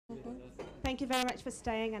thank you very much for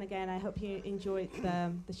staying, and again, I hope you enjoyed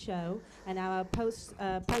the show. And our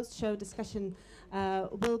post-show discussion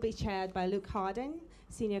will be chaired by Luke Harding,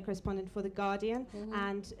 senior correspondent for The Guardian,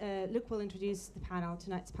 and Luke will introduce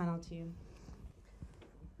tonight's panel to you.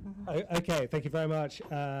 Okay, thank you very much.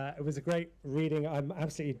 It was a great reading. I'm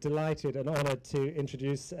absolutely delighted and honored to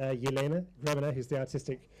introduce Elena Gremina, who's the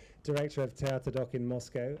artistic director of Teatr Doc in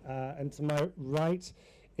Moscow. And to my right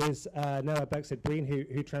is Noah Berkset-Breen,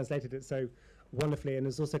 who translated it so wonderfully and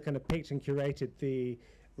has also kind of picked and curated the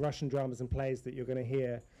Russian dramas and plays that you're going to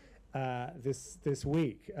hear this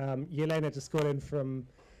week. Elena just got in from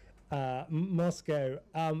Moscow.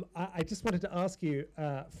 I just wanted to ask you,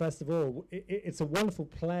 first of all, it's a wonderful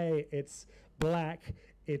play. It's black,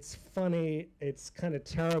 it's funny, it's kind of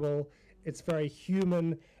terrible, it's very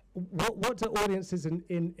human. What do audiences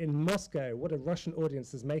in Moscow, what do Russian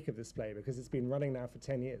audiences make of this play? Because it's been running now for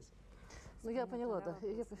 10 years. Ну, я поняла, да.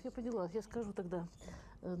 Я поняла. Я скажу тогда.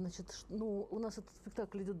 Значит, ну, у нас этот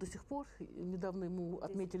спектакль идет до сих пор. Недавно ему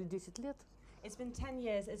отметили 10 лет. It's been 10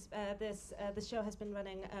 years. The show has been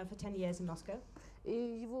running for 10 years in Moscow. И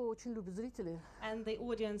его очень любят зрители. And the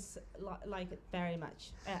audience like it very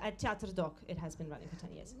much. At Teatr Doc, it has been running for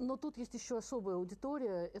 10 years. Но тут есть еще особая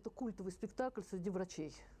аудитория. Это культовый спектакль среди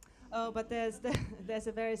врачей. Oh, but there's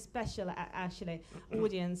a very special actually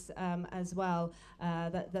audience as well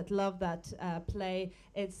that love that play.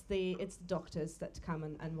 It's the doctors that come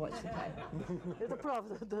and watch the play. Это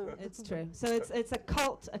правда, да. It's true. So it's a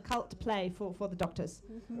cult play for the doctors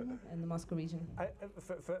in the Moscow region.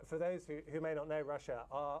 For those who may not know Russia,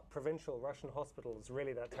 are provincial Russian hospitals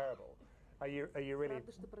really that terrible? Are you really?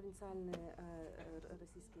 Правда, что провинциальные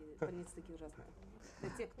российские больницы такие ужасные. Для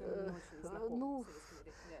тех, кто не очень знаком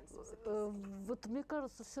с вот мне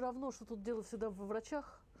кажется, все равно, что тут дело всегда во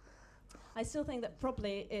врачах. I still think that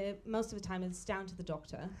probably most of the time it's down to the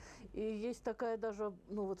doctor. И есть такая даже,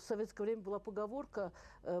 ну вот в советское время была поговорка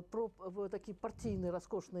про такие партийные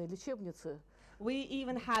роскошные лечебницы. We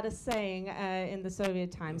even had a saying in the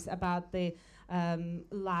Soviet times about the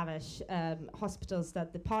lavish hospitals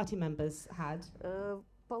that the party members had.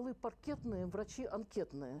 Полы паркетные, врачи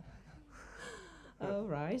анкетные. Oh,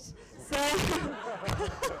 right. So,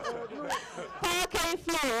 parquet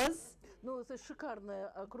floors. Ну, это шикарное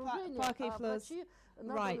окружение, Parquet а floors. врачи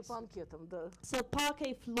набраны по анкетам, да. So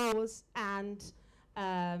parquet floors and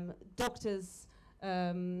doctors,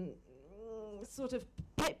 sort of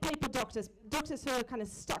paper doctors who are kind of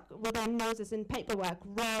stuck with their noses in paperwork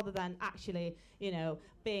rather than actually,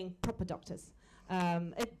 being proper doctors.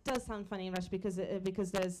 It does sound funny in Russian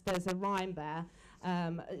because there's a rhyme there.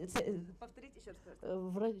 Повторите еще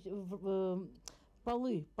раз.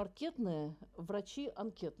 Полы паркетные, врачи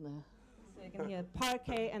анкетные. So you can hear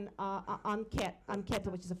parquet and anket,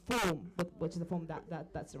 which is a form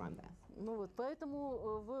that's the rhyme there. Ну вот,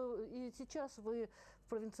 поэтому и сейчас вы в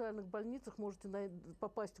провинциальных больницах можете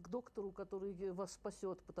попасть к доктору, который вас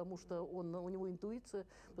спасет, потому что у него интуиция,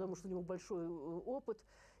 потому что у него большой опыт.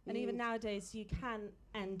 And even nowadays, you can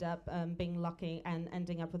end up being lucky and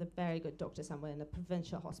ending up with a very good doctor somewhere in a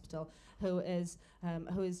provincial hospital who is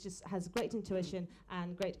has great intuition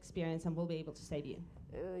and great experience and will be able to save you.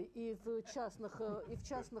 И в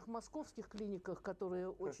частных московских клиниках, которые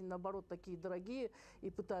очень, наоборот, такие дорогие и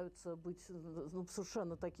пытаются быть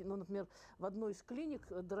совершенно такие. Ну, например, в одной из клиник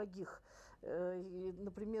дорогих,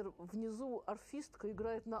 например, внизу арфистка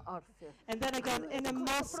играет на арфе. And then again, in a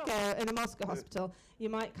Moscow hospital, you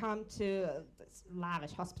might come to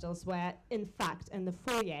lavish hospitals where, in fact, in the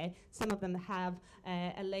foyer, some of them have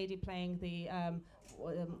a lady playing the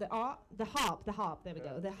harp. There we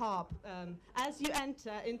go. The harp. As you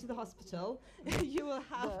enter into the hospital, you will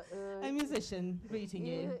have a musician greeting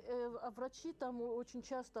you. А врачи там очень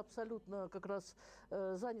часто абсолютно как раз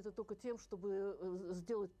заняты только тем, чтобы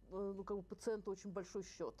сделать пациенту очень большой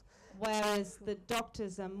счет. Whereas the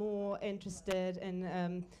doctors are more interested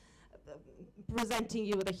in presenting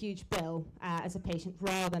you with a huge bill as a patient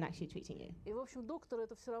rather than actually treating you. И, в общем, доктор —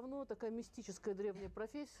 это все равно такая мистическая древняя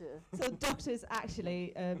профессия. So doctors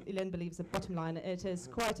actually, Elena believes, the bottom line, it is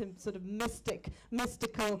quite a sort of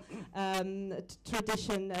mystical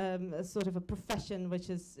tradition, sort of a profession which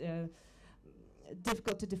is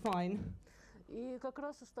difficult to define. И как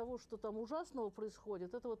раз из того, что там ужасного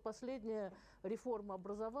происходит, это вот последняя реформа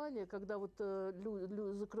образования, когда вот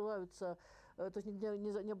закрываются то есть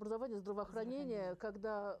не образование, а здравоохранение,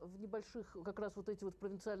 когда в небольших, как раз вот эти вот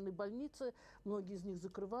провинциальные больницы, многие из них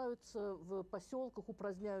закрываются, в поселках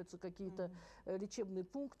упраздняются какие-то лечебные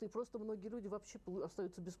пункты, и просто многие люди вообще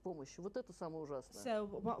остаются без помощи. Вот это самое ужасное. So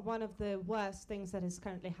one of the worst things that is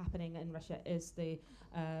currently happening in Russia is the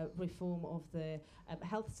reform of the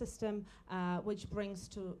health system, which brings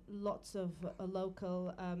to lots of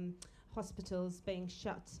local hospitals being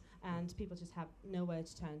shut, and people just have nowhere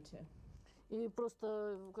to turn to. И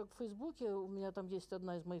просто, как в Фейсбуке, у меня там есть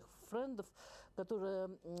одна из моих френдов, которая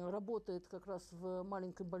работает как раз в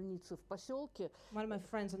маленькой больнице в поселке. One of my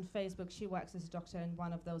friends on Facebook, she works as a doctor in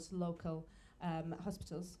one of those local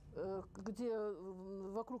hospitals. Где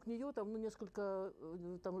вокруг нее там, ну, несколько,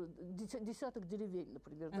 там, десяток деревень,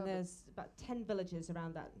 например. And there's about 10 villages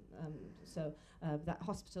around that, so that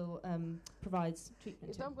hospital provides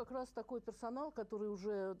treatment. И там как раз такой персонал, который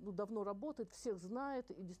уже давно работает, всех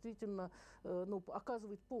знает и действительно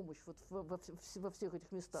оказывает помощь вот во всех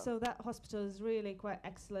этих местах. So that hospital is really quite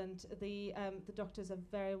excellent. The doctors are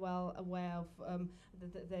very well aware of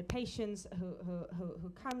the patients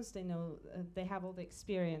who comes. They know they have all the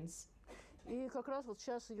experience. И как раз вот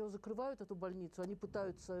сейчас ее закрывают, эту больницу, они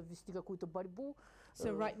пытаются ввести какую-то борьбу.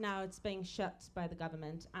 So right now it's being shut by the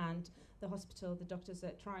government, and the hospital, the doctors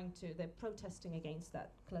are they're protesting against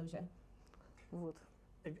that closure. Вот.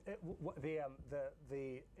 The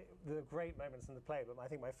great moments in the play, but I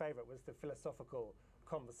think my favourite was the philosophical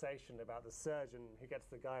conversation about the surgeon who gets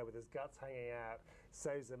the guy with his guts hanging out,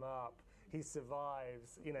 sews him up. He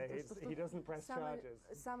survives, you know, he doesn't press charges.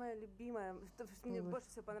 Самое любимое, мне больше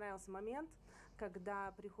всего понравился момент,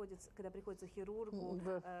 когда приходится хирургу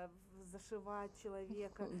зашивать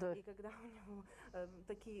человека, и когда у него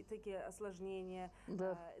такие осложнения.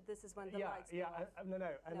 This is when the lights go off.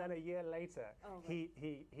 And then a year later, he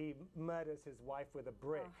murders his wife with a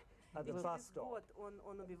brick. At the bus stop.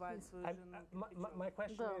 My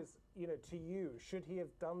question is, you know, to you, should he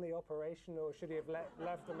have done the operation or should he have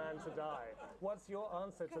left the man to die? What's your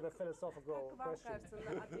answer to the philosophical question?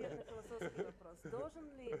 Ответ на философский вопрос. Должен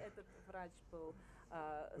ли этот врач был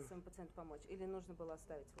своему пациенту помочь или нужно было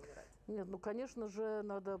оставить его умирать? Нет, ну, конечно же,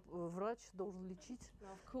 врач должен лечить.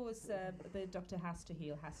 Of course, the doctor has to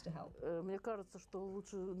heal, has to help. Мне кажется, что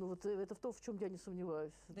лучше, ну, вот это то, в чем я не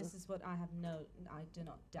сомневаюсь. This is what I do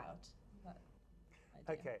not doubt.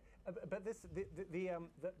 Okay, but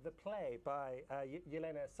the play by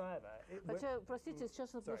Elena Isaeva. Хотя, простите,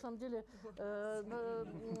 сейчас на самом деле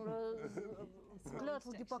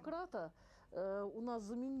клятву Гиппократа у нас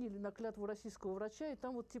заменили на клятву российского врача, и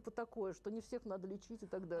там вот типа такое, что не всех надо лечить и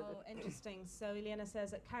так далее. Oh, interesting. So Elena says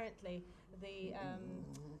that currently the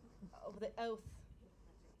oath,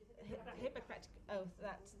 Hippocratic oath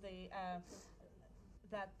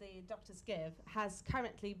that the doctors give has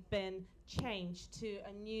currently been changed to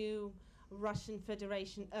a new Russian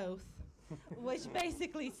Federation oath, which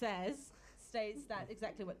basically states that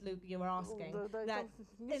exactly what Luke you were asking, that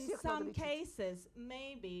in some cases,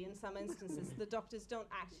 maybe in some instances, the doctors don't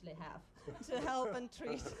actually have to help and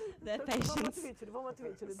treat their patients. Вам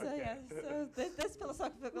ответили. So yeah, so this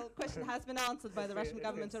philosophical question has been answered by the Russian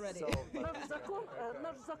government already.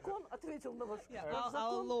 Наш закон ответил на ваш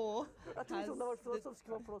Our law ответил на ваш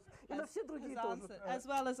философский вопрос. И на все другие тоже. As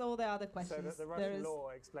well as all the other questions. So the Russian law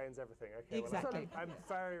explains everything. Okay, exactly. Well, I'm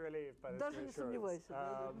very relieved by this Даже не сомневайся.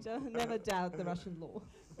 Never doubt the Russian law.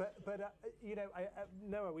 But you know,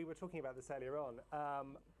 Noah, we were talking about this earlier on.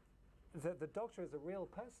 The doctor is a real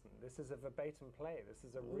person. This is a verbatim play. This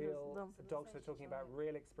is a real doctor talking about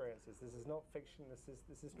real experiences. This is not fiction. This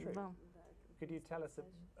is true. Could you tell us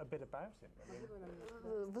a bit about him?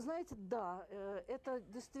 Вы знаете, да, это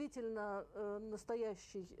действительно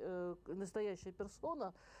настоящая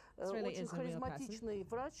персона, очень харизматичный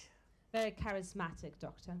врач. Very charismatic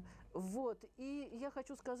doctor. Вот, и я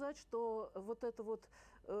хочу сказать, что вот это вот,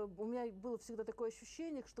 у меня было всегда такое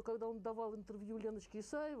ощущение, что когда он давал интервью Леночке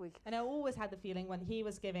Исаевой... And I always had the feeling when he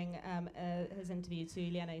was giving his interview to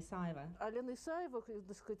Elena Isaeva. А Лена Исаева,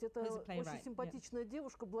 так сказать, это очень симпатичная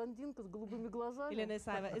девушка, блондинка с голубыми глазами. Elena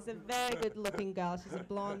Isaeva is a very good-looking girl. She's a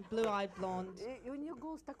blonde, blue-eyed blonde. И у нее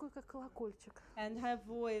голос такой, как колокольчик. And her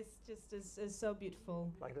voice just is so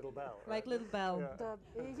beautiful. Like little bell. Like little bell. Да,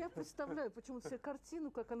 и я представляю почему-то себе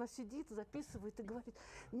картину, как она сидит, записывает и говорит,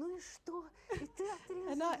 ну и что? И ты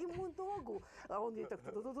отрезал ему ногу. А он ей так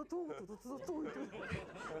ту-ту-ту-ту-ту-ту-ту.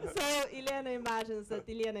 So Elena imagines that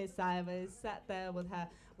Elena Isaeva is sat there with her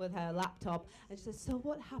laptop, and she says, so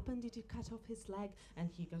what happened? Did you cut off his leg?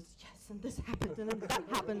 And he goes, yes, and this happened, and then that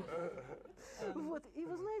happened. Вот, и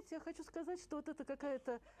вы знаете, я хочу сказать, что вот это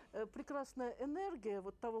какая-то прекрасная энергия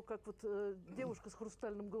вот того, как вот девушка с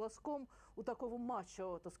хрустальным голоском у такого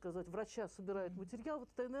мачо, так сказать, врача собирает материал, вот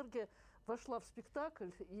эта энергия вошла в спектакль,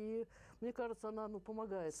 и мне кажется, она, ну,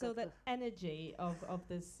 помогает. So that energy of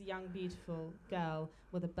this young, beautiful girl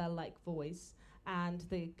with a bell-like voice and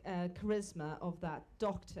the charisma of that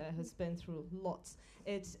doctor who's been through lots,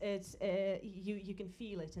 you can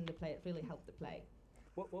feel it in the play. It really helped the play.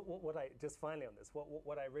 What I just finally on this,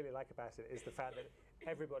 what I really like about it is the fact that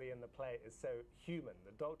everybody in the play is so human.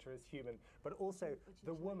 The doctor is human, but also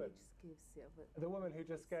the woman who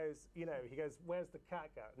just goes, you know, he goes, "Where's the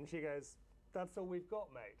catgut?" And she goes, "That's all we've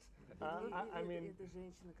got, mate." I mean, это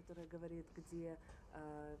женщина, которая говорит, где,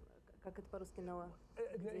 как это по-русски, но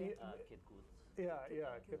Киркут.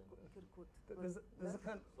 There's a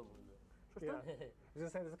kind of, yeah. I was going to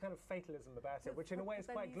say, there's a kind of fatalism about it, which in a way is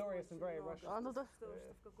quite glorious and very Russian. Что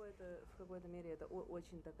в какой-то мере это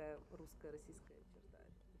очень такая русская, российская черта.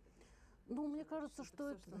 Ну, мне кажется, что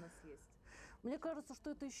все, это... что у нас есть. Мне кажется,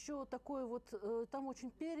 что это еще такое вот, там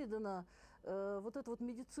очень передано вот это вот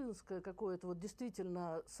медицинское какое-то вот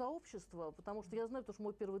действительно сообщество, потому что я знаю, потому что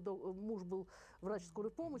мой первый муж был врач скорой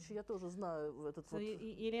помощи, я тоже знаю этот So вот...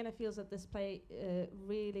 Elena feels that this play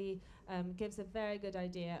really gives a very good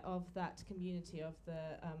idea of that community, of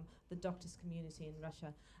the doctors' community in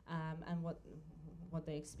Russia, and what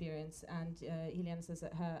they experience. And Elena says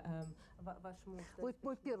that her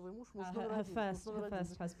Мой первый муж, her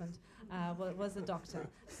first husband was a doctor,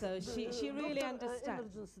 so she really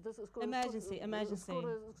understands emergency.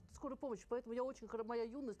 Скорой помощи, поэтому я очень моя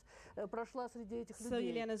юность прошла среди этих So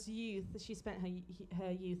людей. Elena's youth, she spent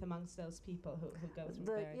her youth amongst those people who go through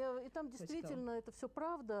Да, и там действительно это все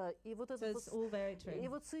правда, и вот это и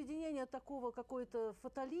вот соединение такого какой-то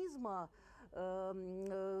фатализма,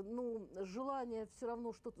 ну, желание все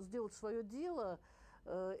равно что-то сделать свое дело.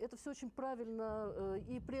 Это все очень правильно,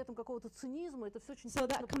 и при этом какого-то цинизма, это все очень... So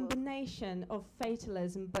that combination of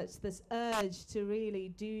fatalism, but this urge to really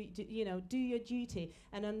do your duty,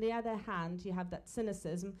 and on the other hand, you have that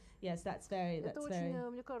cynicism. Yes, that's very. Это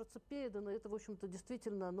очень, мне кажется, передано. Это, в общем-то,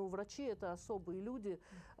 действительно, ну, врачи это особые люди,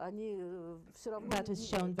 они все равно. That is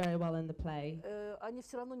shown very well in the play. Они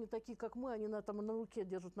все равно не такие, как мы. Они там на руке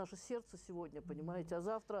держат наше сердце сегодня, понимаете, а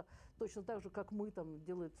завтра точно так же, как мы, там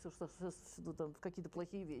делают все, что там какие-то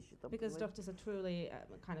плохие вещи. Там, because doctors are truly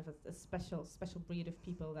kind of a special breed of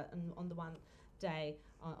people that on the one day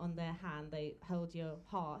on their hand they hold your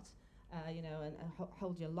heart, you know, and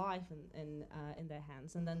hold your life in their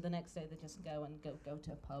hands, and then the next day they just go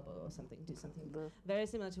to a pub or something, do something very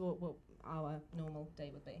similar to what our normal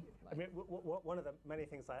day would be. I mean, one of the many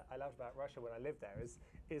things I loved about Russia when I lived there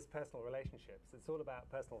is personal relationships. It's all about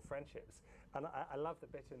personal friendships, and I love the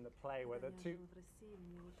bit in the play where the two.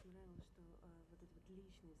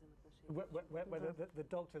 Where the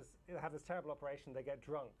doctors have this terrible operation, they get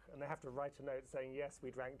drunk, and they have to write a note saying, yes,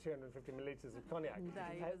 we drank 250 milliliters of cognac.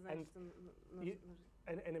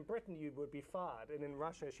 And in Britain you would be fired, and in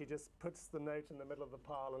Russia she just puts the note in the middle of the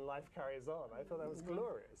pile and life carries on. I thought that was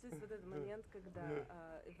glorious. То есть вот этот момент, когда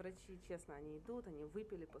врачи, честно, они идут, они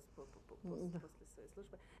выпили после своей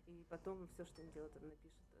службы, и потом все, что они делают, это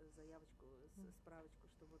напишут заявочку, справочку,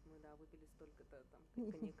 что вот мы, да, выпили столько-то там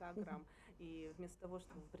коньяка, грамм, и вместо того,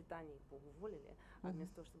 чтобы в Британии их уволили, а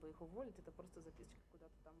вместо того, чтобы их уволить, это просто записочка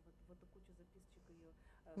куда-то там, вот эту кучу записочек ее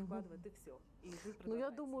вкладывает, и все. Ну,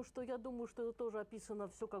 я думаю, что это тоже описано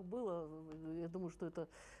все как было. Я думаю, что это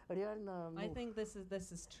реально. I think this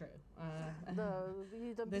is true. Да,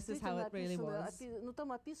 и там this is how it really was. Ну,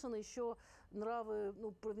 там описаны еще нравы,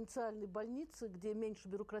 ну, провинциальной больницы, где меньше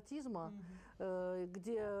бюрократизма,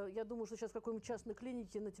 где, я думаю, что сейчас в какой-нибудь частной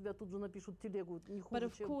клинике на тебя тут же напишут телегу не хуже, But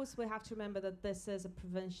of course we have to remember that this is a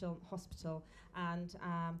provincial hospital, and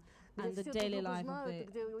the daily life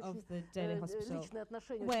of the daily hospital,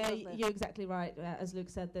 where you're exactly right, as Luke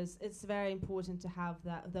said, it's very important to have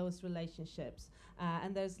those relationships,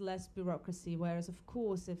 and there's less bureaucracy. Whereas, of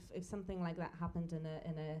course, if something like that happened in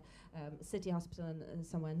a city hospital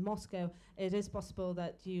somewhere in Moscow, it is possible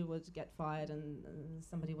that you would get fired, and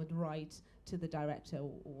somebody would write to the director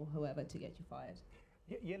or whoever to get you fired.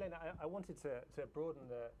 Elena, I wanted to broaden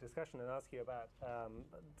the discussion and ask you about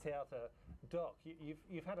theatre doc.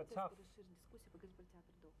 You've had a tough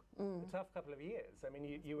couple of years. I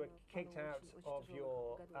mean, you were kicked out of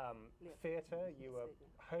your theatre. You were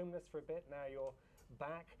homeless for a bit. Now you're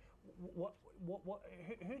back.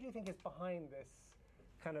 Who do you think is behind this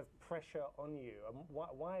kind of pressure on you? And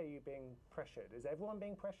why are you being pressured? Is everyone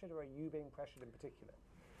being pressured, or are you being pressured in particular?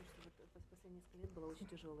 Последние несколько лет была очень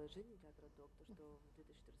тяжелая жизнь театра ДОК, то, что в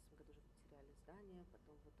 2014 году уже потеряли здание,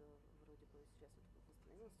 потом вот вроде бы сейчас вот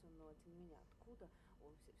восстановился, но тем не менее откуда,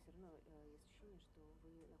 все равно есть ощущение, что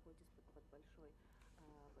вы находитесь под большой,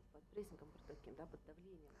 под прессингом, под таким, да, под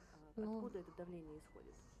давлением. Откуда это давление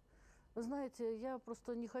исходит? Вы знаете, я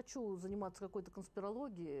просто не хочу заниматься какой-то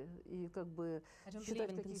конспирологией и как бы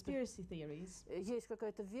считать какие-то... Есть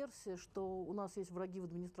какая-то версия, что у нас есть враги в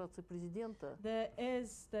администрации президента. There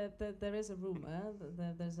is a rumor,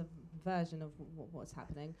 there's a version of what's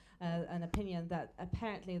happening, an opinion that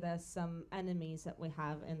apparently there's some enemies that we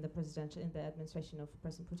have in the administration of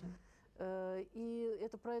President Putin. И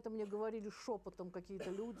это про это мне говорили шепотом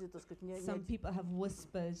какие-то люди, так сказать. Some people have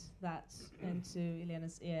whispered that into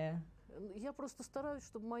Elena's ear. Я просто стараюсь,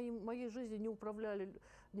 чтобы моей жизнью не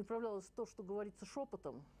управлялось то, что говорится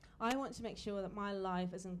шепотом. I want to make sure that my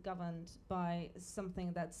life isn't governed by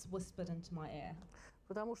something that's whispered into my ear.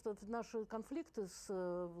 Потому что наши конфликты с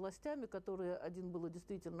властями, которые один был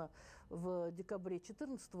действительно в декабре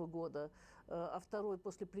 2014 года, а второй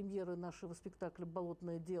после премьеры нашего спектакля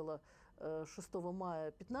 «Болотное дело» 6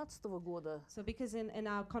 мая 2015 года. So because in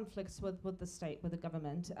our conflicts with the state, with the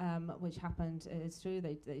government, which happened, it's true,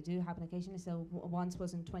 they do happen occasionally. So once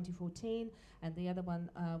was in 2014, and the other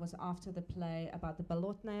one was after the play about the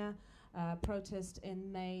Bolotnaya protest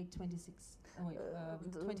in May 2015.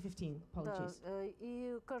 Apologies. Да,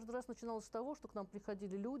 и каждый раз начиналось с того, что к нам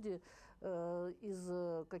приходили люди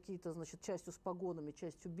из какие-то, значит, частью с погонами,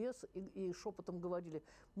 частью без, и шепотом говорили: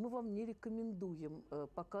 мы вам не рекомендуем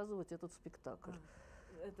показывать этот спектакль.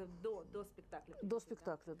 Это до спектакля. До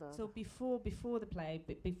спектакля, да. So before the play,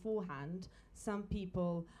 beforehand, some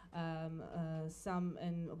people, some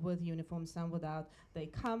with uniform, some without, they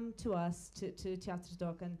come to us to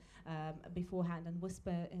Teaterdocken beforehand and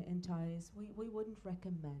whisper in our ears, we wouldn't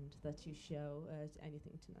recommend that you show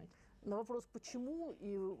anything tonight. На вопрос почему,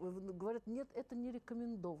 и говорят: нет, это не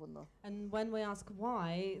рекомендовано. And when we ask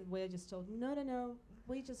why, we're just told, no,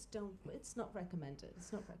 we just don't, it's not recommended,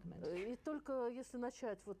 it's not recommended. И только если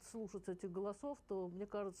начать вот слушать этих голосов, то мне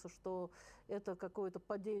кажется, что это какое-то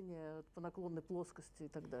падение по наклонной плоскости и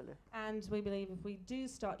так далее. And we believe if we do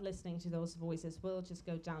start listening to those voices, we'll just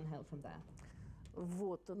go downhill from there.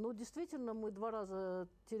 Вот. Но действительно мы 2 раза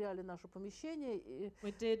теряли наше помещение.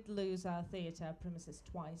 We did lose our theatre premises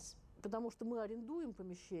twice. Потому что мы арендуем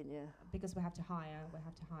помещение. Because we have to hire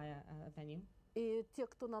a venue. И те,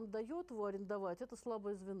 кто нам дает его арендовать, это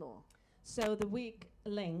слабое звено. So the weak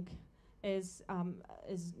link is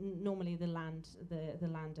normally the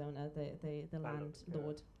landowner, the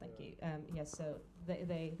landlord. Thank you. Yes, so they're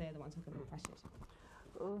the ones who can be pressured.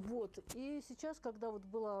 Вот. И сейчас, когда вот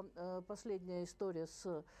была последняя история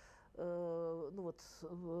с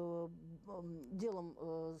делом,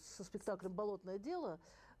 со спектаклем «Болотное дело»,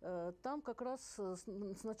 там как раз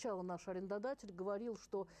сначала наш арендодатель говорил,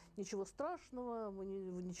 что ничего страшного,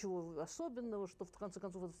 ничего особенного, что в конце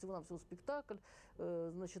концов это всего-навсего спектакль,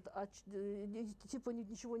 значит, типа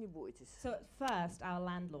ничего не бойтесь. So at first our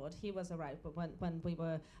landlord, he was alright, but when we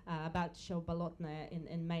were about to show Bolotnaya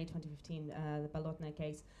in May 2015, the Bolotnaya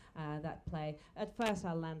case, that play, at first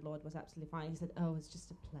our landlord was absolutely fine. He said, oh, it's just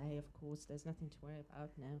a play, of course, there's nothing to worry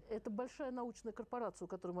about now. Это большая научная корпорация, у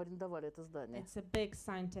которой мы арендовали это здание. It's a big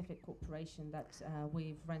scientific corporation that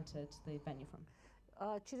we've rented the venue from.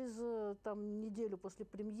 А через неделю после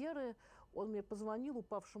премьеры он мне позвонил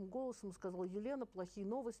упавшим голосом и сказал: Елена, плохие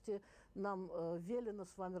новости, нам велено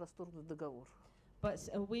с вами расторгнуть договор. But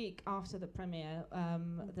a week after the premiere,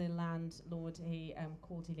 the landlord, he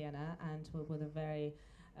called Elena, and with a very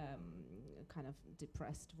kind of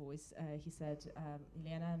depressed voice, he said,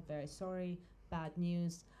 Elena, I'm very sorry, bad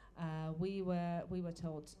news. We were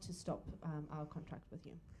told to stop our contract with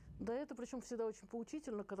you. Да, это причем всегда очень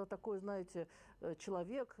поучительно, когда такой, знаете,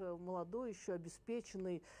 человек молодой, еще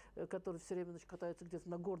обеспеченный, который все время, значит, катается где-то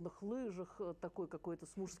на горных лыжах, такой какой-то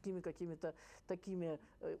с мужскими какими-то такими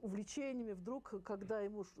увлечениями, вдруг, когда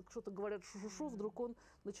ему что-то говорят шу-шу-шу, вдруг он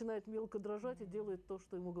начинает мелко дрожать и делает то,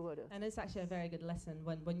 что ему говорят. And it's actually a very good lesson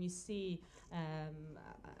when you see a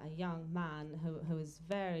young man who is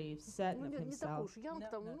very certain of himself. Не такой уж young,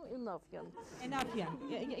 там, enough young. Enough young.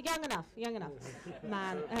 Young enough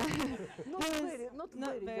man. Not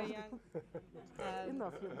very young.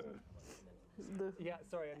 Enough young. Yeah,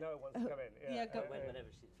 sorry, I know it wants to come in. Yeah, go.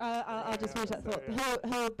 I'll just finish that thought.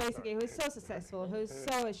 Who is so successful, who's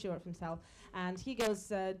so assured of himself, and he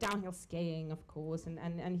goes downhill skiing, of course,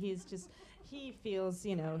 and he feels,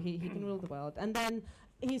 you know, he can rule the world, and then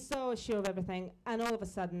he's so sure of everything, and all of a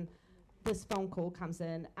sudden, this phone call comes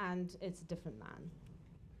in, and it's a different man.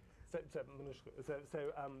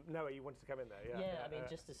 Noah, you wanted to come in there, yeah? Yeah, I mean,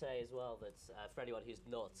 just to say as well that for anyone who's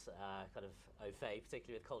not kind of au fait,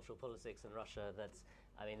 particularly with cultural politics in Russia, that,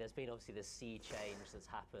 I mean, there's been obviously this sea change that's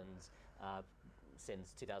happened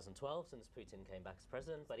since 2012, since Putin came back as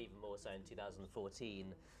president, but even more so in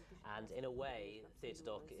 2014. And in a way, Theatre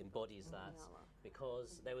Doc embodies that,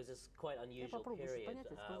 because there was this quite unusual period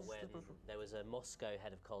when there was a Moscow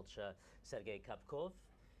head of culture, Sergei Kapkov,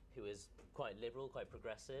 who is quite liberal, quite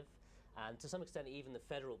progressive. And to some extent, even the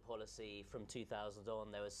federal policy from 2000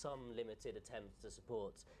 on, there was some limited attempts to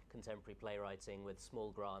support contemporary playwriting with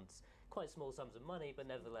small grants, quite small sums of money, but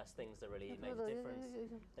nevertheless things that really made a difference.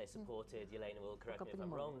 They supported, Elena will correct me if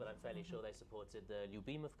I'm wrong, but I'm fairly sure they supported the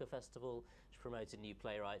Lyubimovka Festival, which promoted new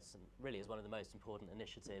playwrights and really is one of the most important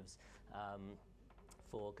initiatives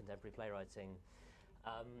for contemporary playwriting.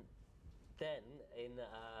 Then,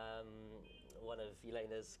 one of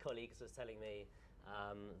Elena's colleagues was telling me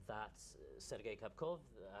that Sergei Kapkov,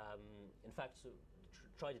 in fact,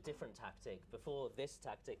 tried a different tactic before this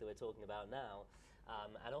tactic that we're talking about now,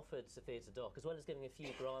 and offered to Theatre Doc, as well as giving a few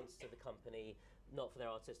grants to the company, not for their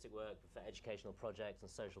artistic work, but for educational projects and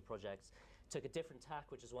social projects, took a different tack,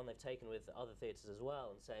 which is one they've taken with other theatres as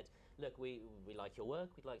well, and said, look, we like your work,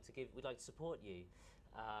 we'd like to support you,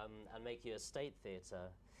 and make you a state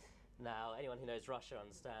theatre. Now, anyone who knows Russia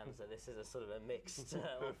understands that this is a sort of a mixed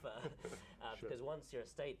offer, because once you're a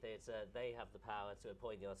state theatre, they have the power to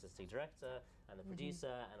appoint the artistic director and the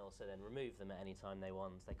producer, and also then remove them at any time they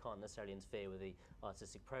want. They can't necessarily interfere with the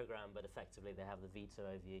artistic programme, but effectively they have the veto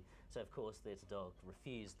over you. So, of course, Theatre Doc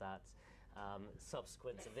refused that.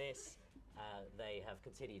 Subsequent to this, they have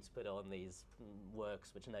continued to put on these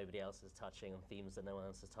works which nobody else is touching, on themes that no one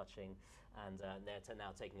else is touching, and they're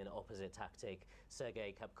now taking an opposite tactic.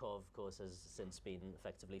 Sergei Kapkov, of course, has since been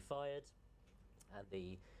effectively fired, and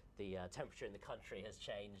the temperature in the country has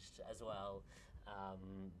changed as well,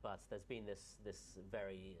 but there's been this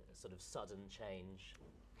very sort of sudden change.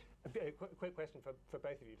 A quick question for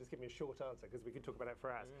both of you, just give me a short answer, because we could talk about it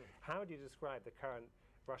for hours. How would you describe the current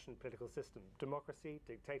Russian political system? Democracy,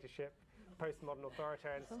 dictatorship, postmodern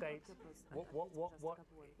authoritarian state?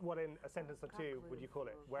 What in a sentence or two would you call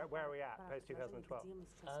it? Where are we at post 2012?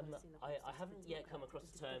 I haven't yet come across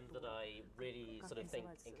a term that I really sort of think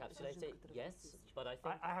encapsulates it. Yes, but I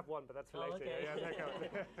think I have one, but that's for later. Okay.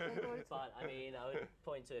 Yeah, but I mean, I would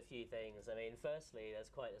point to a few things. I mean, firstly, there's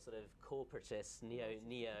quite a sort of corporatist,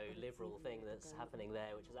 neo-liberal thing that's happening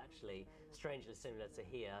there, which is actually strangely similar to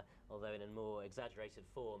here, although in a more exaggerated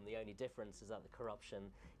form. The only difference is that the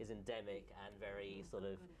corruption is endemic and very sort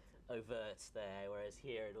of overt there, whereas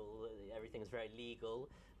here everything's very legal,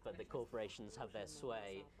 but the corporations have their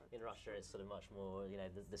sway. In Russia, it's sort of much more, you know,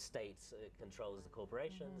 the state controls the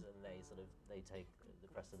corporations, and they take the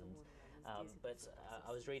precedent. But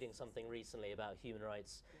I was reading something recently about human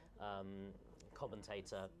rights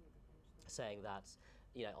commentator saying that,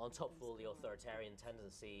 you know, on top of all the authoritarian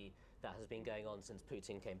tendency that has been going on since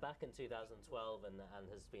Putin came back in 2012 and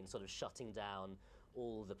has been sort of shutting down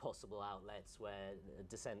all the possible outlets where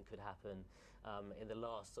dissent could happen, in the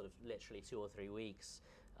last sort of literally 2 or 3 weeks,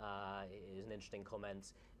 is an interesting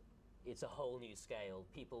comment. It's a whole new scale.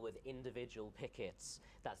 People with individual pickets.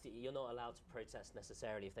 You're not allowed to protest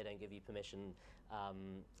necessarily if they don't give you permission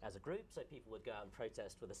as a group. So people would go out and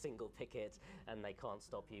protest with a single picket, and they can't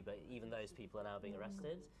stop you. But even those people are now being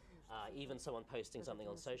arrested. Even someone posting something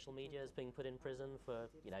on social media is being put in prison for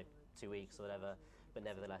 2 weeks or whatever, but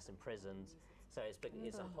nevertheless imprisoned. So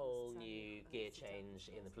it's a whole new gear change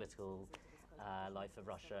in the political life of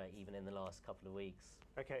Russia, even in the last couple of weeks.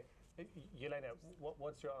 Okay. Elena,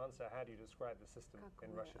 what's your answer? How do you describe the system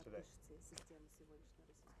in Russia today?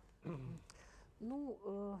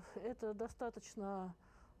 Ну, это достаточно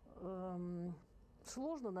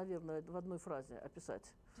сложно, наверное, в одной фразе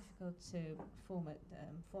описать. Difficult to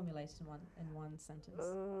formulate in one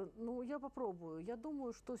sentence. Ну, я попробую. Я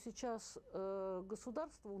думаю, что сейчас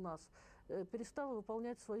государство у нас перестало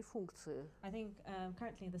выполнять свои функции. I think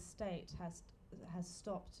currently the state has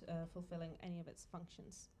stopped fulfilling any of its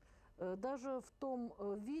functions. Даже в том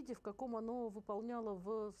виде, в каком оно выполняло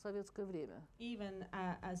в советское время. Even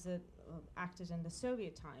as it acted in the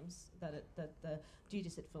Soviet times, that the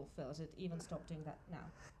duties it fulfills, it even stopped doing that now.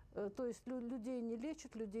 То есть людей не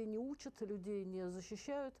лечат, людей не учат, людей не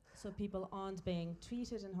защищают. So people aren't being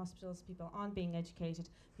treated in hospitals, people aren't being educated,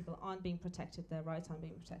 people aren't being protected, their rights aren't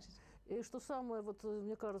being protected. И что самое, вот,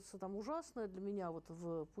 мне кажется, там ужасное для меня вот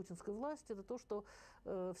в путинской власти, это то, что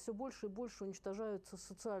все больше и больше уничтожаются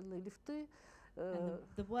социальные лифты, And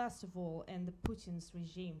the worst of all in the Putin's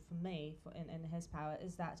regime for me, in his power,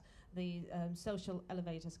 is that the social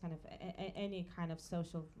elevators, kind of any kind of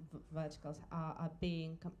social verticals are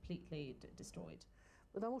being completely destroyed.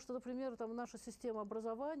 Потому что, например, там наша система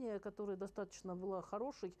образования, которая достаточно была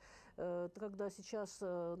хорошей, когда сейчас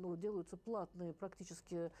делаются платные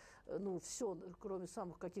практически все, кроме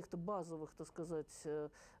самых каких-то базовых, так сказать,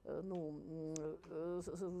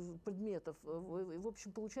 предметов. В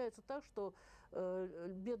общем, получается так, что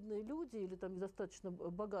бедные люди или там недостаточно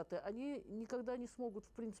богатые, они никогда не смогут,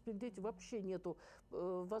 в принципе, дети вообще нету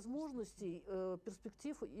возможностей,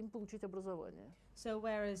 перспектив им получить образование. So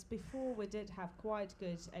whereas before we did have quite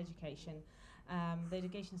good education, the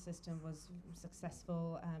education system was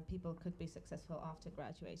successful, people could be successful after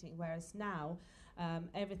graduating, whereas now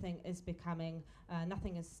everything is becoming,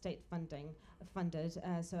 nothing is state funded,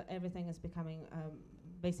 so everything is becoming,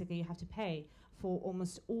 basically you have to pay for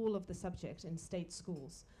almost all of the subjects in state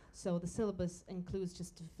schools. So the syllabus includes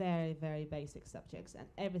just very, very basic subjects, and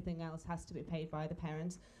everything else has to be paid by the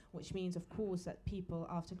parents, which means, of course, that people,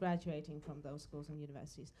 after graduating from those schools and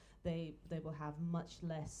universities, they will have much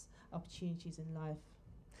less opportunities in life.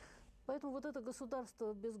 Поэтому вот это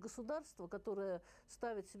государство без государства, которое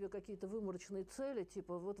ставит себе какие-то выморочные цели,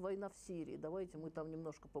 типа вот война в Сирии, давайте мы там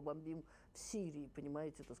немножко побомбим в Сирии,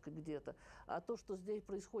 понимаете, так сказать, где-то. А то, что здесь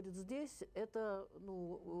происходит здесь, это,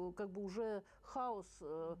 как бы уже хаос,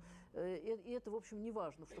 и это, в общем, не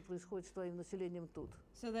важно, что происходит с твоим населением тут.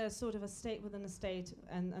 So there's sort of a state within a state,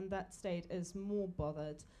 and that state is more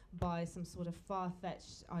bothered by some sort of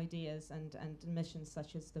far-fetched ideas and missions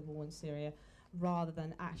such as the war in Syria, rather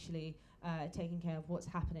than actually taking care of what's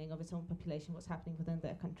happening, of its own population, what's happening within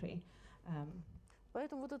their country.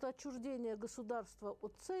 Поэтому вот это отчуждение государства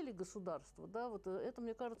от цели государства, да, вот это,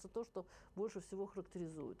 мне кажется, то, что больше всего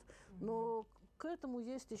характеризует. Но к этому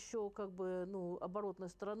есть еще как бы, оборотная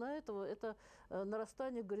сторона этого, это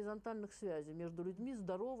нарастание горизонтальных связей между людьми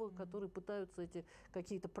здоровых, которые пытаются эти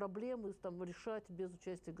какие-то проблемы там решать без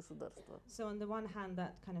участия государства. So on the one hand,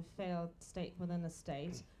 that kind of failed state within a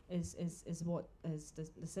state is what is the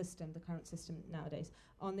system, the current system nowadays.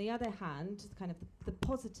 On the other hand, kind of the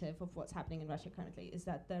positive of what's happening in Russia currently is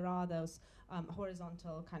that there are those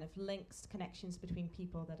horizontal kind of links, connections between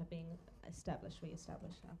people that are being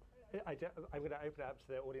re-established now. I'm going to open it up to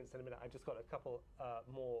the audience in a minute. I've just got a couple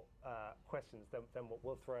more questions, then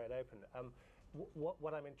we'll throw it open.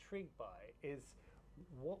 What I'm intrigued by is,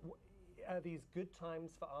 what are these good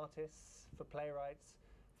times for artists, for playwrights,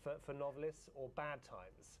 for novelists, or bad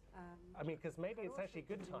times? I mean, because maybe it's actually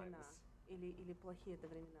good times. Или плохие это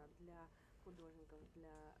времена для художников,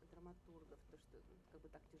 для драматургов, то что как бы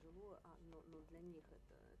так тяжело, но для них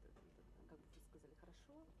это как бы вы сказали,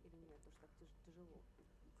 хорошо или нет, то что так тяжело.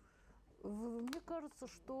 Мне кажется,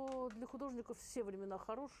 что для художников все времена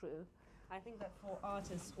хорошие. I think that for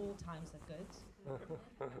artists, all times are good.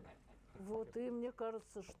 Вот, и мне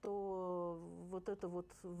кажется, что вот это вот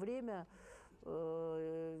время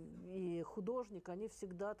и художник, они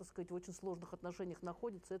всегда, так сказать, в очень сложных отношениях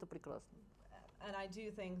находятся, это прекрасно. And I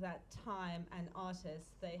do think that time and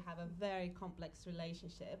artists, they have a very complex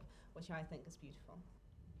relationship, which I think is beautiful.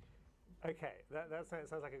 Okay, that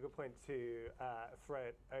sounds like a good point to throw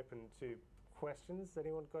it open to questions.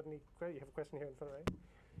 Anyone got any? You have a question here in front of me?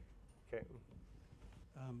 Okay.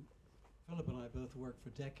 Philip and I both worked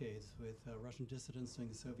for decades with Russian dissidents during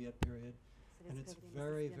the Soviet period, and it's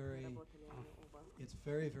very,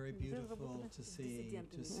 very beautiful to see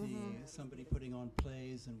somebody putting on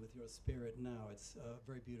plays and with your spirit now. It's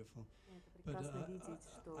very beautiful. But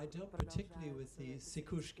I dealt particularly with the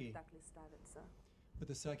Sikushki, with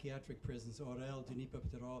the psychiatric prisons, Orel,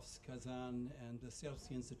 Dnipropetrovsk, Kazan, and the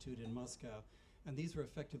Selsky Institute in Moscow. And these were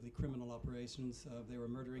effectively criminal operations. They were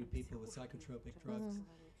murdering people with psychotropic drugs.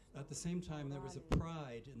 At the same time, there was a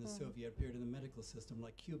pride in the Soviet period in the medical system,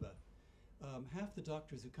 like Cuba. Half the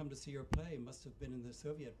doctors who come to see your play must have been in the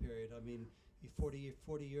Soviet period. I mean,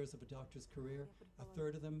 40 years of a doctor's career, a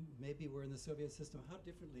third of them maybe were in the Soviet system. How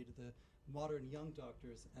differently do the modern young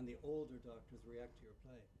doctors and the older doctors react to your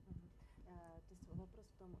play? То есть вопрос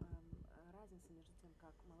в том, разница между тем,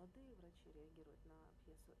 как молодые врачи реагируют на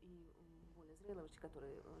пьесу и более зрелые врачи,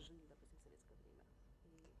 которые жили, допустим, в советское время.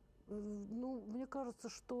 Мне кажется,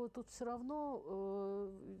 что тут все равно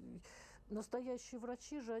настоящие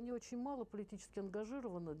врачи же, они очень мало политически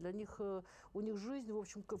ангажированы. Для них, у них жизнь, в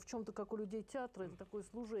общем, в чем-то, как у людей театра, это такое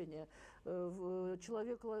служение.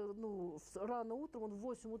 Человек, ну, рано утром, он в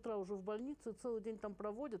 8 утра уже в больнице, целый день там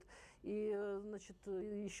проводит, и, значит,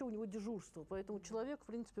 еще у него дежурство. Поэтому человек, в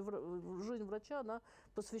принципе, жизнь врача, она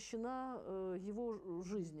посвящена его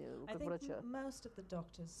жизни как врача. Most of the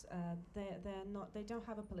doctors, they don't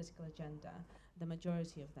have a political agenda, the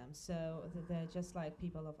majority of them. So they're just like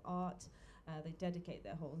people of art. They dedicate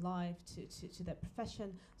their whole life to their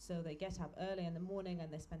profession. So they get up early in the morning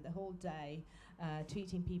and they spend the whole day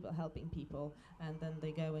treating people, helping people, and then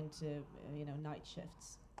they go into night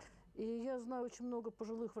shifts. И я знаю очень много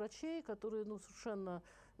пожилых врачей, которые, ну, совершенно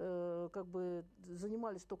как бы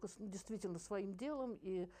занимались только действительно своим делом,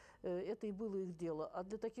 и это и было их дело. А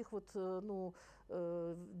для таких вот,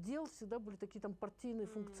 дел всегда были такие там партийные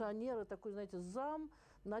функционеры, такой, знаете, зам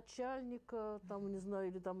начальника, там, не знаю,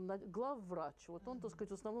 или там главврач. Вот он, так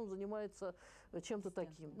сказать, в основном занимается чем-то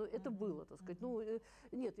таким. Ну, это было, так сказать. Ну,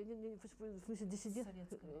 нет, в смысле,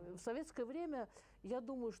 в советское время, я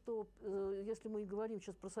думаю, что если мы говорим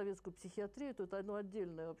сейчас про советскую психиатрию, то это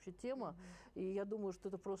отдельная вообще тема. И я думаю, что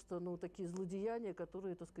это просто, ну, такие злодеяния,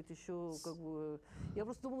 которые, так сказать, еще как бы... Я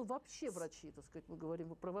просто думала, вообще врачи, так сказать, мы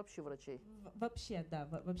говорим про вообще врачей. Вообще, да,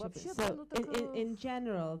 вообще. So, да, ну, так, in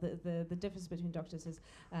general, the difference between doctors is,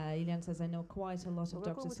 Elena says, I know quite a lot of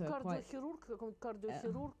doctors who are quite какой-нибудь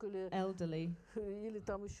кардиохирург или elderly. Или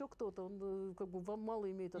там еще кто-то, он как бы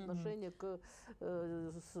мало имеет отношения к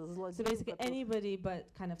злодеям. So basically anybody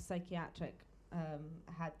but kind of psychiatric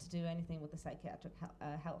had to do anything with the psychiatric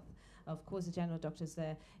health. Of course, the general doctors,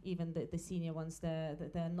 even the senior ones,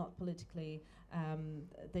 they're not politically,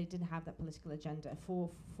 they didn't have that political agenda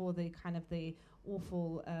for the kind of the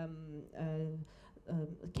awful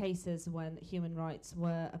cases when human rights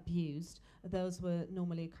were abused. Those were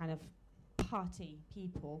normally kind of party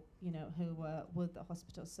people, who were with the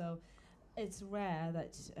hospital. So it's rare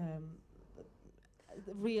that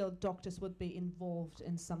the real doctors would be involved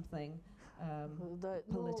in something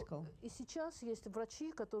political. И сейчас есть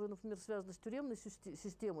врачи, которые, например, связаны с тюремной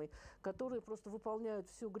системой, которые просто выполняют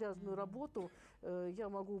всю грязную работу. Я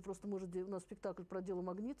могу просто, у нас спектакль про дело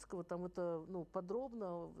Магнитского, там это, ну,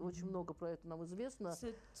 подробно, очень много про это нам известно.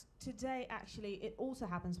 So today, actually, it also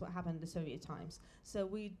happens what happened in the Soviet times. So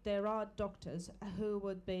there are doctors who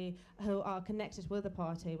are connected with the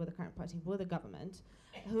party, with the current party, with the government,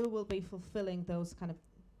 who will be fulfilling those kind of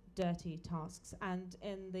dirty tasks. And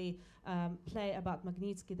in the play about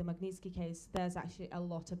Magnitsky, the Magnitsky case, there's actually a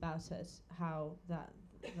lot about it, how that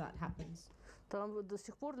happens. Там до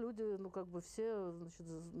сих пор люди, ну, как бы все, значит,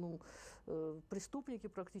 ну, преступники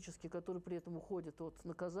практически, которые при этом уходят от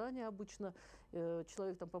наказания обычно.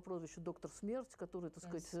 Человек там по прозвищу Доктор Смерть, который, так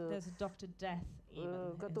сказать,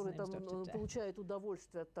 который там получает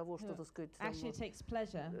удовольствие от того, что, так сказать, actually takes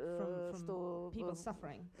pleasure from people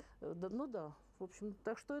suffering. Ну да, в общем,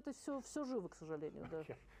 так что это все живо, к сожалению, да.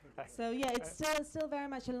 So yeah, it's still very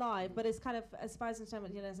much alive, but it's kind of, as far as I'm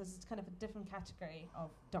concerned, it's kind of a different category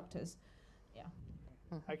of doctors. Yeah.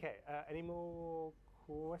 Okay. Any more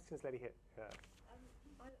questions, lady here? I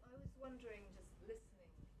was wondering, just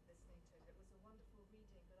listening to it, it was a wonderful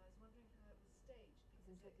reading, but I was wondering how it was staged,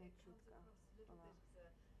 because it comes across a little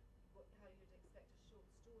bit as how you'd expect a short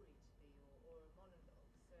story to be, or a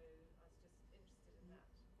monologue. So I was just interested in that.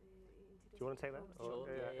 Do you want to take that?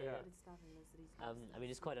 Sure. Yeah. I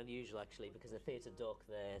mean, it's quite unusual actually, because the theatre doc,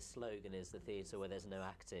 their slogan is the theatre where there's no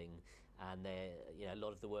acting, and a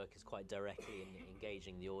lot of the work is quite directly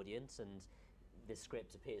engaging the audience. And this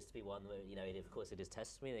script appears to be one where, of course, it is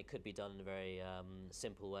testimony, and it could be done in a very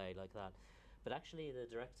simple way like that. But actually, the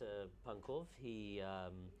director Pankov, he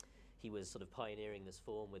was sort of pioneering this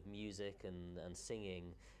form with music and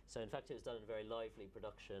singing. So in fact, it was done in a very lively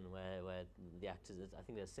production where the actors, I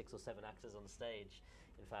think there's 6 or 7 actors on stage,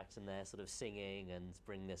 in fact, and they're sort of singing and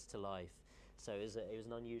bring this to life. So it was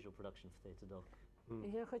an unusual production for Theatre Doc.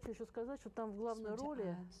 Я хочу еще сказать, что там в главной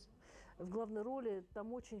роли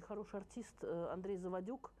там очень хороший артист Андрей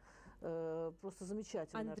Завадюк, просто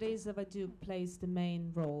замечательный. Андрей Завадюк plays the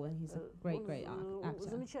main role, and he's a great actor.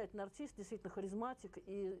 Замечательный артист, действительно харизматик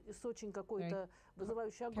и с очень какой-то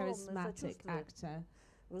вызывающий огромное сочувствие.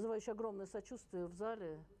 Вызывающий огромное сочувствие в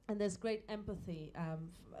зале. And there's great empathy.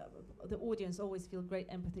 The audience always feel great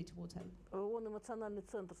empathy towards him. Он эмоциональный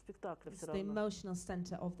центр спектакля все равно. The emotional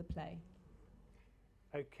center of the play.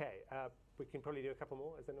 Okay, we can probably do a couple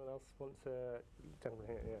more. Does anyone else want to? Gentleman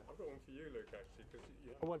here, yeah. I've got one for you, Luke, actually, because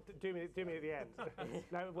well, do me at the end.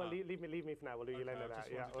 No, well, leave me for now. We'll do Elena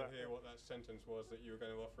that. I just wanted to hear what that sentence was that you were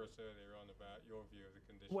going to offer us earlier on about your view of the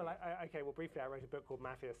condition. Well, okay. Well, briefly, I wrote a book called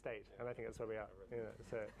Mafia State, and I think that's where we are.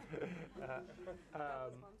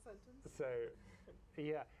 So,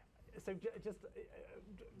 yeah. So just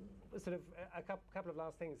sort of a couple of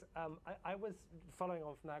last things. I was following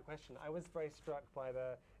on from that question. I was very struck by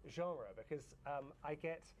the genre because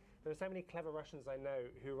there are so many clever Russians I know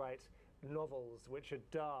who write novels which are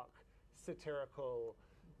dark, satirical,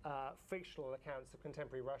 fictional accounts of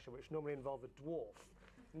contemporary Russia, which normally involve a dwarf.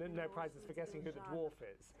 No prizes for guessing who the dwarf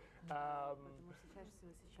is.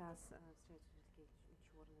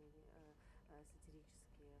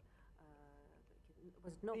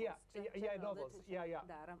 Was it novels? Novels.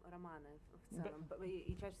 Да, романы в целом.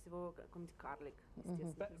 И чаще всего какой-нибудь карлик,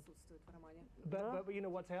 естественно, присутствует в романе. But you know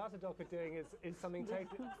what Theater Doc are doing is something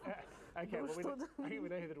totally. Okay, well I think we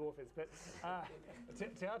know who the dwarf is, but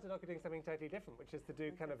Theater Doc are doing something totally different, which is to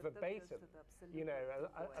do kind of verbatim, you know,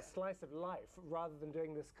 a slice of life, rather than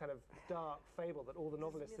doing this kind of dark fable that all the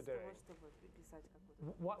novelists are doing.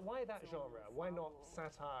 Why that genre? Why not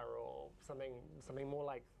satire or something more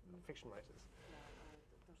like fiction writers?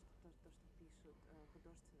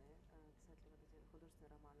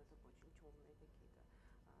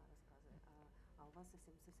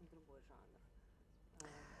 Совсем другой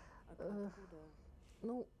жанр.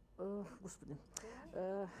 Ну, господи.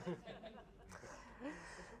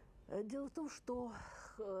 Дело в том, что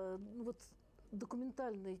вот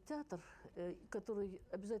документальный театр, который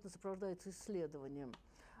обязательно сопровождается исследованием.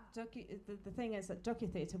 The thing is that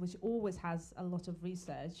docu-theatre, which always has a lot of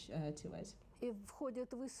research to it. И в ходе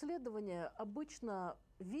этого исследования обычно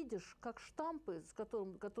видишь, как штампы,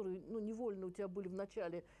 которые невольно у тебя были в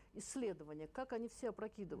начале исследования, как они все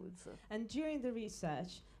опрокидываются. And during the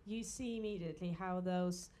research, you see immediately how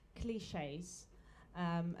those cliches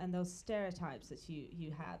and those stereotypes that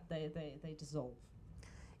you had, they dissolve.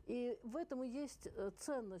 И в этом и есть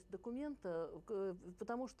ценность документа,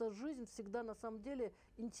 потому что жизнь всегда на самом деле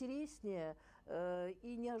интереснее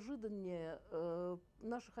и неожиданнее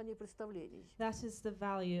наших о ней представлений. That is the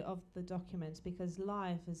value of the document, because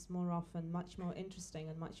life is more often much more interesting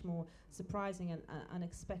and much more surprising and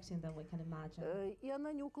unexpected than we can imagine. И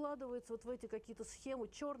она не укладывается вот в эти какие-то схемы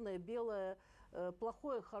черное, белое,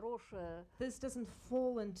 плохое, хорошее. This doesn't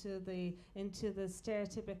fall into the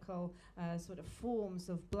stereotypical sort of forms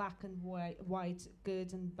of black and white,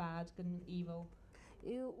 good and bad, good and evil.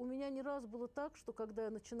 И у меня не раз было так, что когда я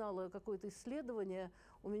начинала какое-то исследование,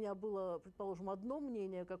 у меня было, предположим, одно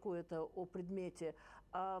мнение какое-то о предмете,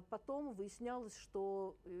 а потом выяснялось,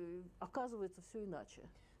 что оказывается все иначе.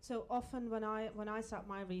 So often when I start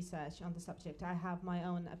my research on the subject, I have my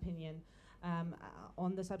own opinion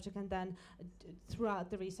on the subject, and then throughout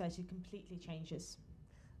the research it completely changes.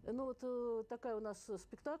 Ну вот такая у нас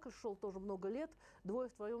спектакль шел тоже много лет, «Двое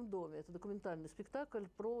в твоем доме». Это документальный спектакль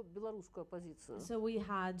про белорусскую оппозицию. So we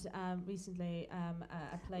had recently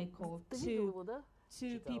a play called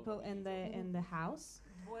Two People in the House.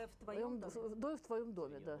 Двое в твоем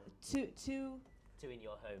доме, да. Two in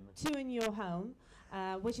your home. Two in your home,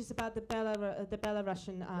 which is about the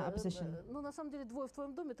Belarusian opposition. Ну, на самом деле, двое в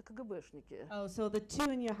твоем доме — это КГБшники. Oh, so the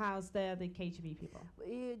two in your house, they're the KGB people.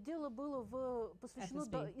 И дело было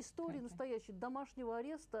посвящено истории настоящей домашнего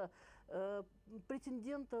ареста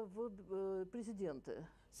претендента в президенты.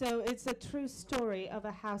 So it's a true story of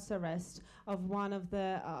a house arrest of one of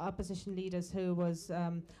the opposition leaders who was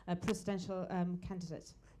a presidential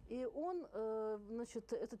candidate. И он,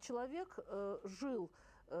 значит, этот человек жил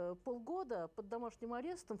полгода под домашним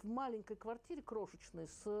арестом в маленькой квартире крошечной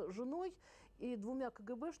с женой и двумя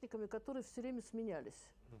КГБшниками, которые все время сменялись.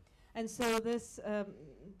 And so this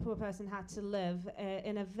poor person had to live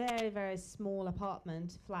in a very, very small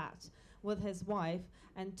apartment flat with his wife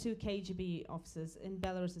and two KGB officers. In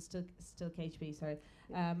Belarus, it's still KGB. Sorry,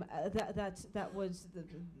 that was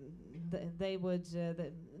they would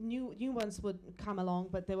the new ones would come along,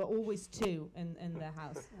 but there were always two in their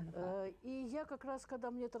house. И я как раз,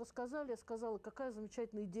 когда мне это рассказали, я сказала, какая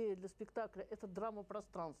замечательная идея для спектакля. Это драма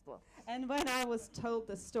пространства. And when I was told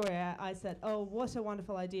the story, I said, "Oh, what a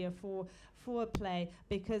wonderful idea for a play,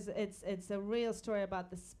 because it's a real story about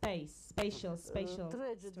the spatial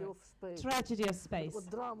Tragedy of space. Tragedy of space. Вот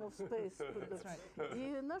drama of space. That's right.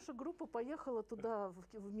 И наша группа поехала туда,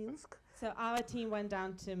 в Минск. So our team went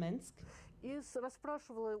down to Minsk. и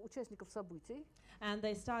расспрашивала участников событий. And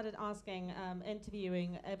they started asking,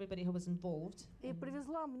 interviewing everybody who was involved. И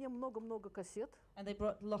привезла мне много-много кассет. And they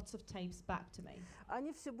brought lots of tapes back to me.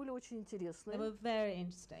 Они все были очень интересные. They were very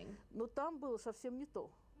interesting. Но там было совсем не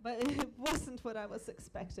то. But it wasn't what I was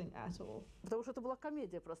expecting at all. Потому что это была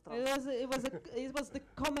комедия It пространства. was the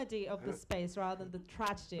comedy of the space rather than the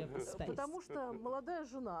tragedy of the space. Потому что молодая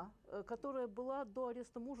жена, которая была до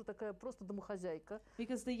ареста мужа такая просто домохозяйка.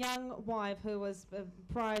 Because the young wife who was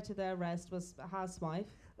prior to the arrest was a housewife.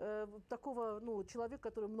 Такого, ну, человека,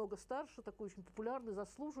 который много старше, такой очень популярный,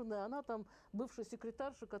 заслуженный. Она там бывшая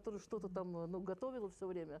секретарша, которая что-то там, ну, готовила все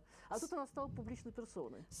время. А тут она стала публичной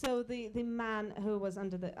персоной. So the man who was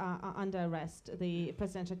under arrest, the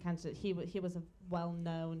presidential candidate, he was a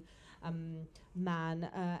well-known man,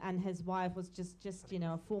 and his wife was just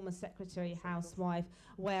a former secretary, housewife,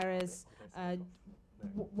 whereas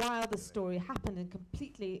while the story happened and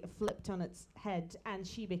completely flipped on its head, and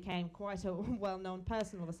she became quite a well-known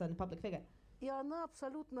person, all of a sudden, a public figure. И она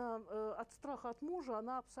абсолютно от страха от мужа,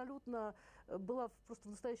 она абсолютно была просто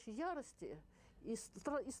в настоящей ярости, и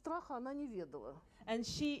страха она не ведала. And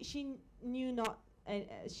she knew not.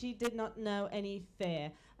 She did not know any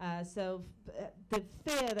fear. So the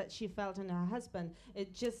fear that she felt in her husband,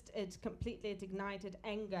 it completely ignited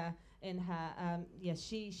anger in her. Yes,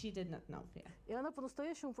 she did not know fear. И она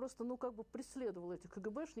по-настоящему просто, ну, как бы преследовала этих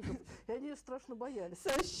КГБшников, и они ее страшно боялись.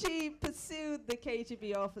 So she pursued the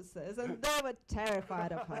KGB officers, and they were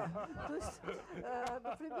terrified of her. То есть,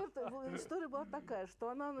 например, история была такая, что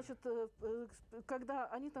она, значит, когда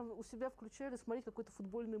они там у себя включали смотреть какой-то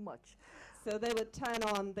футбольный матч. So they would turn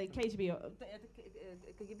on the KGB.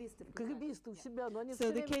 КГБисты у себя, но они So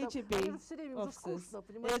все the время KGB там, все время уже скучно, officers,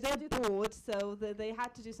 понимаешь? they're bored, so they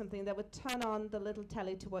had to do something. They would turn on the little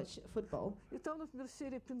telly to watch football. И там, например,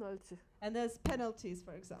 серия пенальти. And there's penalties,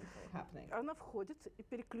 for example, happening. Она входит и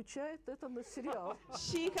переключает это на сериал.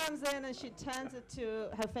 She comes in and she turns it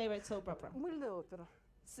to her favorite soap opera. Мыльная опера,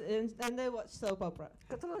 And they watch soap opera.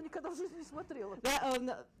 которую она никогда в жизни не смотрела.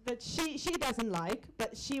 That she doesn't like,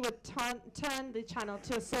 but she would turn the channel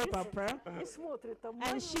to a soap opera, И смотрит там,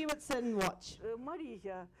 and she would sit and watch.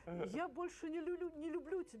 Мария, я больше не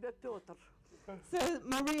люблю тебя, Петр. So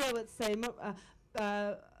Maria would say,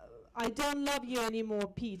 I don't love you anymore,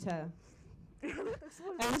 Peter. И она так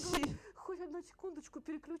смотрит, And и she, говорит, хоть одну секундочку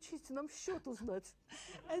переключите, нам счет узнать.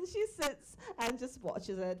 and she sits and just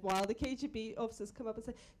watches it while the KGB officers come up and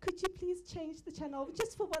say, could you please change the channel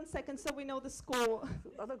just for 1 second so we know the score?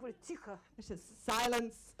 Она говорит, тихо, It's just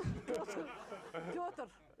silence. Петр,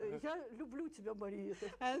 я люблю тебя, Мария.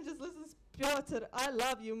 And just listens, Piotr, I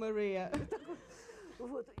love you, Maria.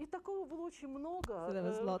 Вот. И такого было очень много. So there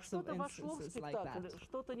was lots of Что-то вошло в instances like спектакль, that.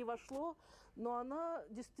 что-то не вошло, но она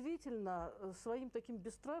действительно своим таким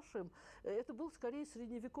бесстрашием, это был скорее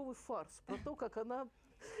средневековый фарс, про то, как она...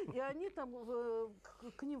 И они там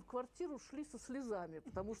к ним в квартиру шли со слезами,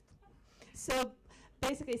 потому что... So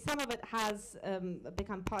basically, some of it has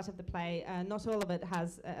become part of the play. Not all of it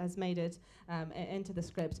has made it into the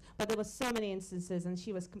script. But there were so many instances, and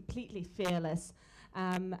she was completely fearless.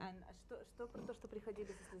 And Что про то, что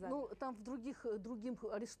приходили со слезами? Ну, там другим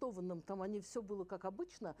арестованным, там они все было как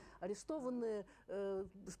обычно. Арестованные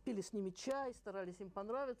пили с ними чай, старались им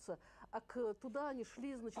понравиться, а туда они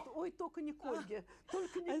шли, значит, ой, только не к Ольге,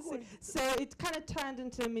 только не к Ольге. So it kind of turned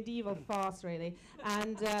into a medieval farce, really.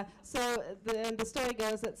 And so the story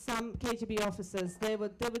goes that some KGB officers they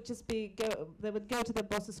would go to their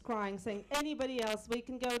bosses crying, saying, anybody else, we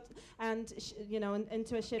can go and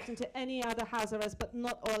into a shift into any other house arrest, but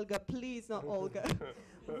not Olga, please, not Olga.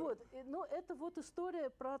 Вот, но это вот история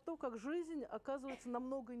про то, как жизнь оказывается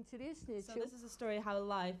намного интереснее, So чем... this is a story how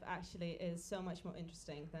life actually is so much more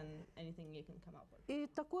interesting than anything you can come up with. И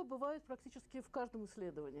такое бывает практически в каждом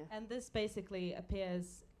исследовании. And this basically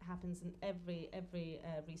happens in every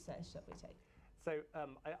research that we take. So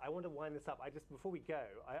I want to wind this up. Before we go,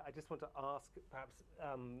 I just want to ask perhaps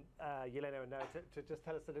Elena and Noah to just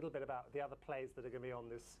tell us a little bit about the other plays that are going to be on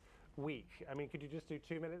this week. I mean, could you just do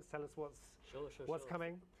 2 minutes? Tell us what's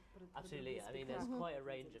coming? Absolutely. I mean, there's quite a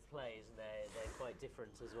range of plays, and they're quite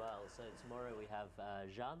different as well. So tomorrow we have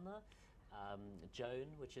Jeanne, Joan,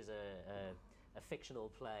 which is a fictional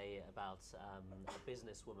play about a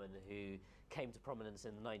businesswoman who came to prominence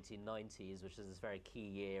in the 1990s, which is this very key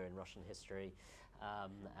year in Russian history,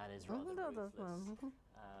 and is rather ruthless.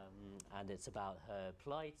 And it's about her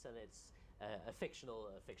plight, and it's a fictional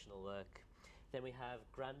work. Then we have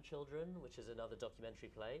Grandchildren, which is another documentary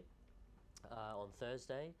play on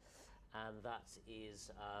Thursday. and that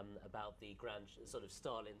is about the sort of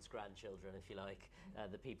Stalin's grandchildren, if you like,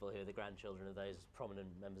 the people who are the grandchildren of those prominent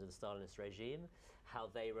members of the Stalinist regime, how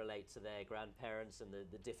they relate to their grandparents and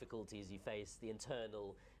the difficulties you face, the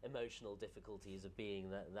internal emotional difficulties of being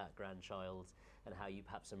that grandchild, and how you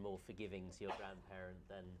perhaps are more forgiving to your grandparent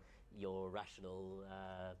than your rational,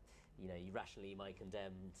 you rationally might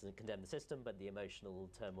condemn the system, but the emotional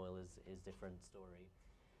turmoil is different story.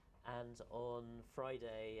 And on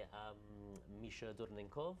Friday, Misha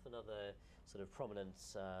Durnenkov, another sort of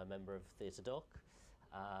prominent member of Theatre Doc,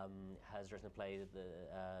 has written a play that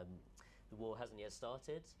The War Hasn't Yet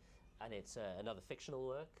Started, and it's another fictional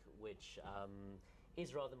work which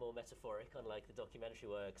is rather more metaphoric, unlike the documentary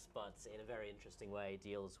works, but in a very interesting way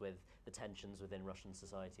deals with the tensions within Russian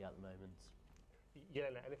society at the moment.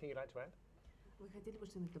 Elena, anything you'd like to add? Вы хотели бы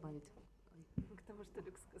что-нибудь добавить к тому, что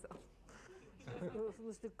Люк сказал? В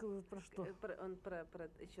смысле, про что? Он про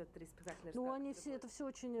еще 3 спектакля. Ну, они все, это все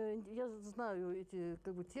очень, я знаю эти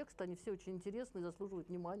как бы тексты, они все очень интересные, заслуживают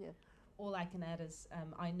внимания. All I can add is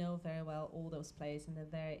I know very well all those plays, and they're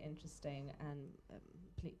very interesting, and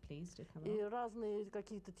please do come И разные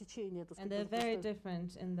какие-то течения, так сказать. And they're very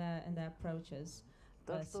different in their approaches.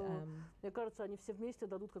 Так что, мне кажется, они все вместе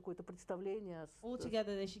дадут какое-то представление. All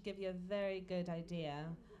together, they should give you a very good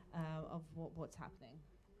idea of what's happening.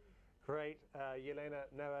 Great. Elena,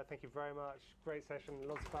 Noah, thank you very much. Great session,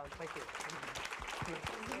 lots of fun. Thank you.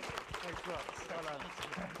 Thanks a lot. Well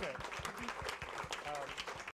done.